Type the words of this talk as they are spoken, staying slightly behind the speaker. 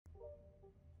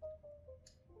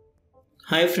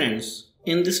Hi friends,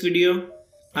 in this video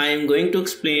I am going to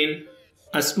explain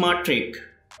a smart trick.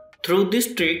 Through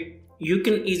this trick you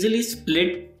can easily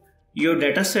split your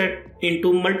dataset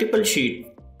into multiple sheets.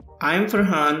 I am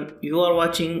Farhan, you are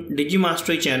watching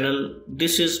DigiMastery channel.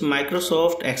 This is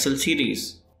Microsoft Excel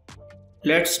series.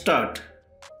 Let's start.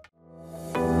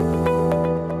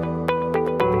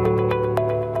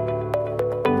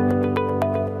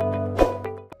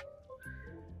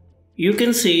 You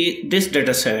can see this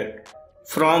dataset.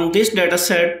 From this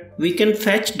dataset, we can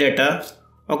fetch data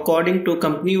according to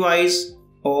company-wise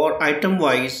or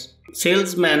item-wise,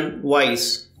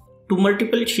 salesman-wise to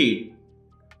multiple sheets.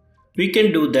 We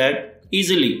can do that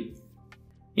easily.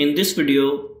 In this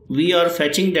video, we are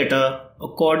fetching data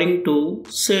according to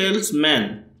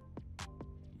salesman.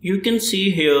 You can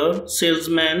see here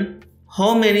salesman.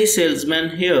 How many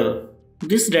salesmen here?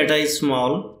 This data is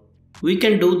small. We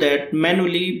can do that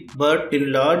manually, but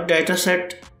in large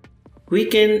dataset, we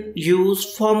can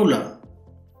use formula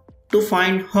to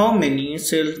find how many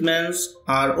salesmen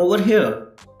are over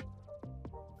here.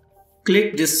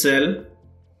 Click this cell,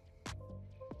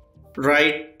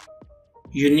 write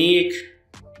unique,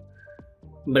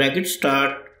 bracket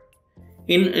start,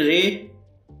 in array,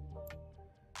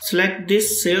 select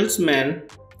this salesman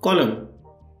column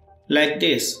like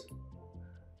this,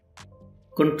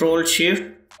 Control Shift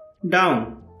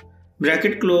down,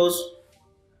 bracket close.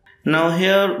 Now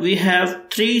here we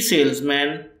have 3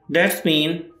 salesmen. That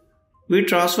means we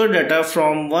transfer data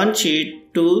from one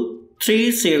sheet to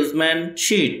 3 salesman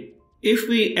sheet. If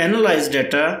we analyze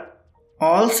data,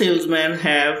 all salesmen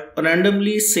have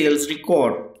randomly sales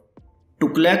record. To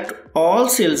collect all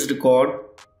sales record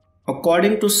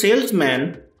according to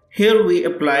salesman, here we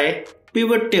apply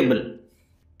pivot table.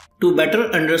 To better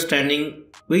understanding,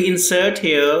 we insert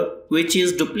here which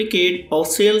is duplicate of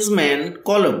salesman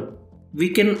column. We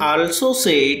can also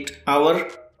say it our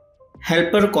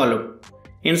helper column.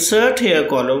 Insert here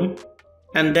column,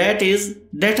 and that is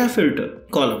data filter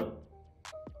column.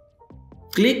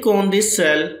 Click on this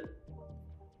cell,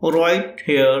 write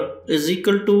here is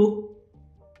equal to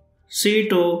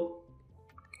C2,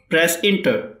 press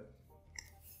enter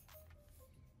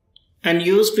and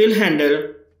use fill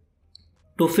handle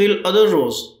to fill other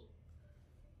rows.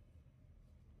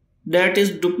 That is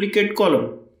duplicate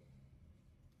column.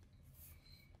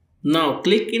 Now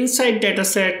click inside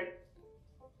dataset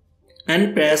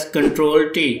and press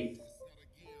Ctrl T.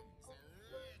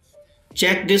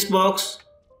 Check this box.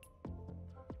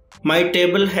 My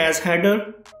table has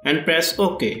header and press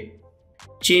OK.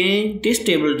 Change this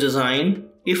table design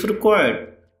if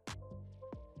required.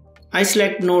 I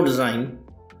select no design.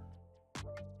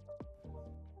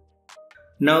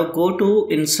 Now go to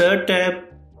Insert tab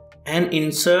and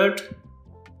insert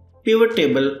pivot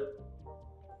table.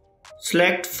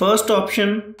 Select first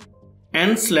option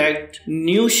and select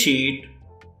new sheet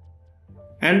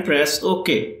and press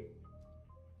OK.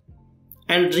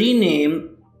 And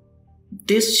rename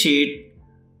this sheet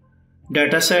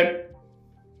dataset.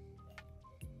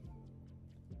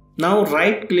 Now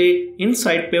right click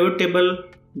inside pivot table,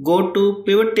 go to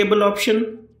pivot table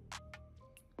option,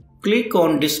 click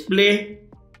on display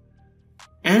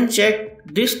and check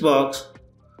this box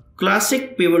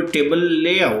classic pivot table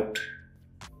layout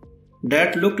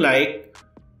that look like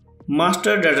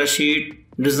master datasheet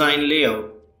design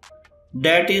layout,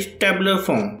 that is tabular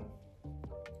form.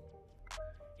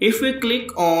 If we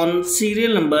click on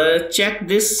serial number, check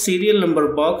this serial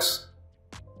number box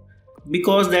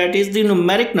because that is the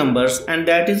numeric numbers and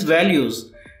that is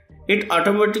values. It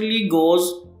automatically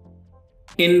goes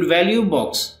in value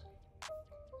box.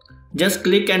 Just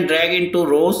click and drag into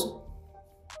rows.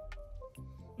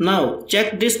 Now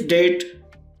check this date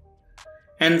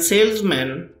and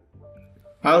salesman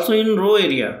also in row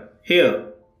area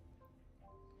here.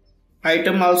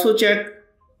 Item also check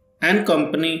and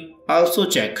company also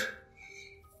check.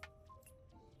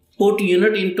 Put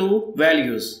unit into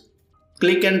values.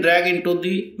 Click and drag into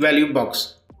the value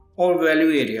box or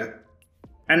value area.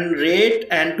 And rate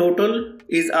and total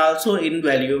is also in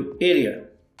value area.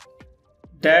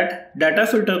 That data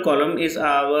filter column is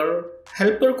our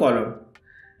helper column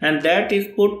and that is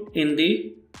put in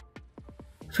the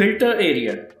filter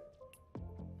area.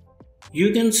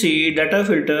 You can see data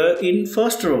filter in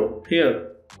first row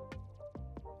here.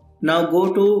 Now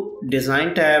go to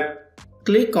Design tab,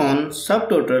 click on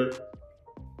Subtotal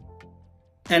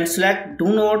and select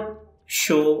Do Not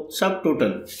Show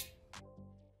Subtotal.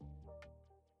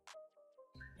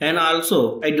 And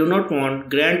also I do not want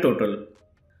grand total.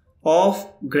 Off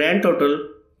grand total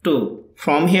to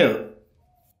from here.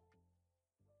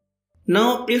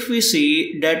 Now if we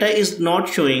see data is not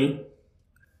showing,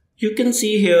 You can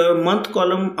see here month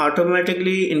column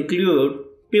automatically include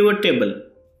pivot table.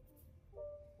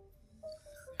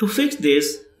 To fix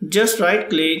this, just right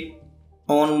click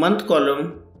on month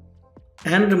column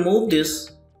and remove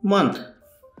this month.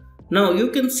 Now you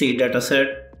can see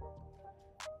dataset.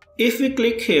 If we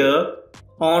click here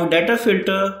on data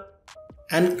filter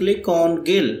and click on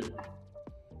Gil,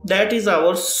 that is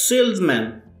our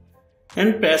salesman,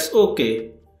 and press OK.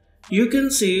 You can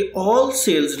see all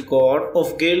sales record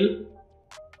of Gil,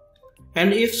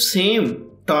 and if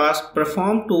same task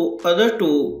performed to other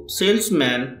two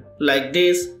salesmen like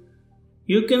this,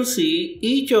 you can see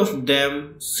each of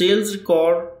them sales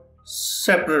record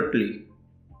separately.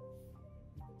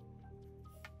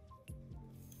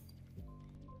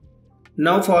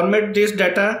 Now format this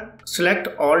data, select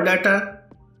all data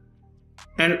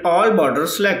and all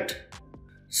borders select.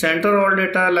 Center all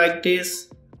data like this.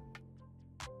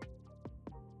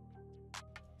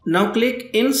 Now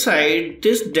click inside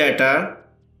this data,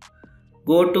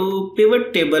 go to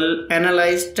Pivot Table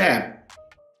Analyze tab.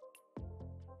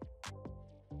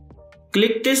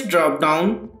 Click this drop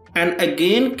down and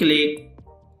again click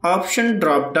Option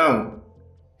drop down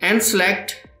and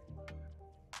select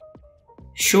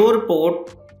Show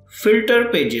Report Filter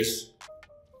Pages.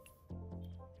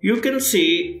 You can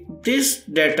see this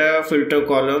data filter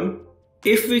column.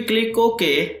 If we click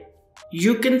OK,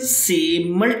 you can see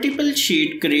multiple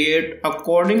sheets create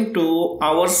according to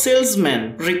our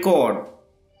salesman record.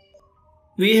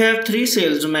 We have 3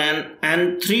 salesmen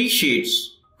and 3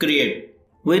 sheets create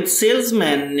with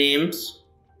salesman names.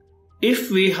 If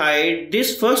we hide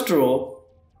this first row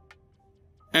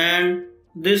and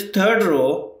this third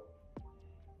row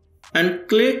and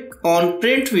click on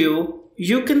print view,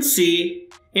 you can see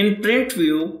in print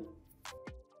view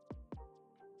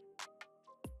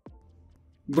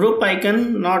group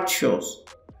icon not shows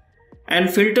and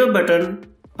filter button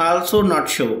also not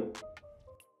show.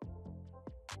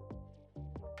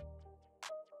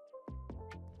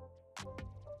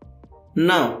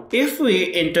 Now if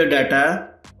we enter data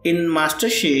in master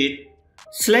sheet,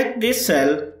 select this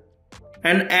cell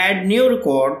and add new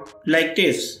record like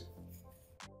this.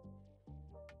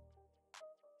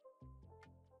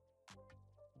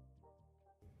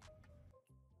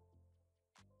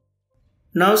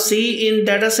 Now see in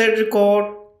dataset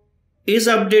record, is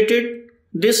updated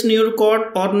this new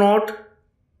record or not?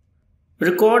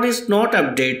 Record is not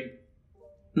updated.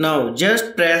 Now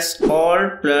just press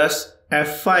Alt plus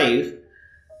F5.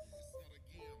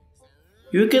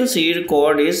 You can see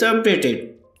record is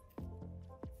updated.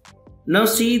 Now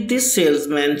see this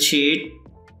salesman sheet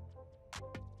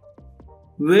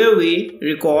where we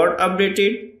record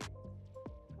updated.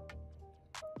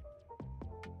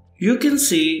 You can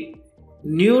see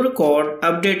new record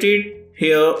updated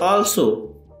here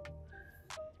also.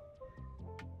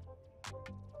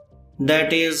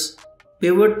 That is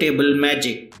pivot table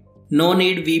magic. No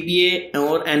need VBA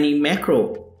or any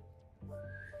macro.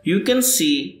 You can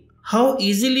see how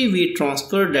easily we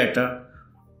transfer data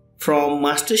from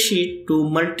master sheet to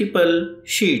multiple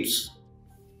sheets.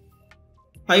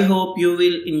 I hope you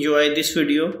will enjoy this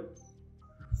video.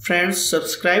 Friends,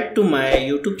 subscribe to my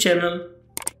YouTube channel.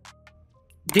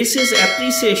 This is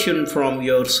appreciation from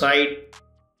your side.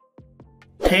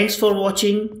 Thanks for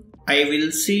watching. I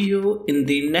will see you in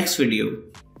the next video.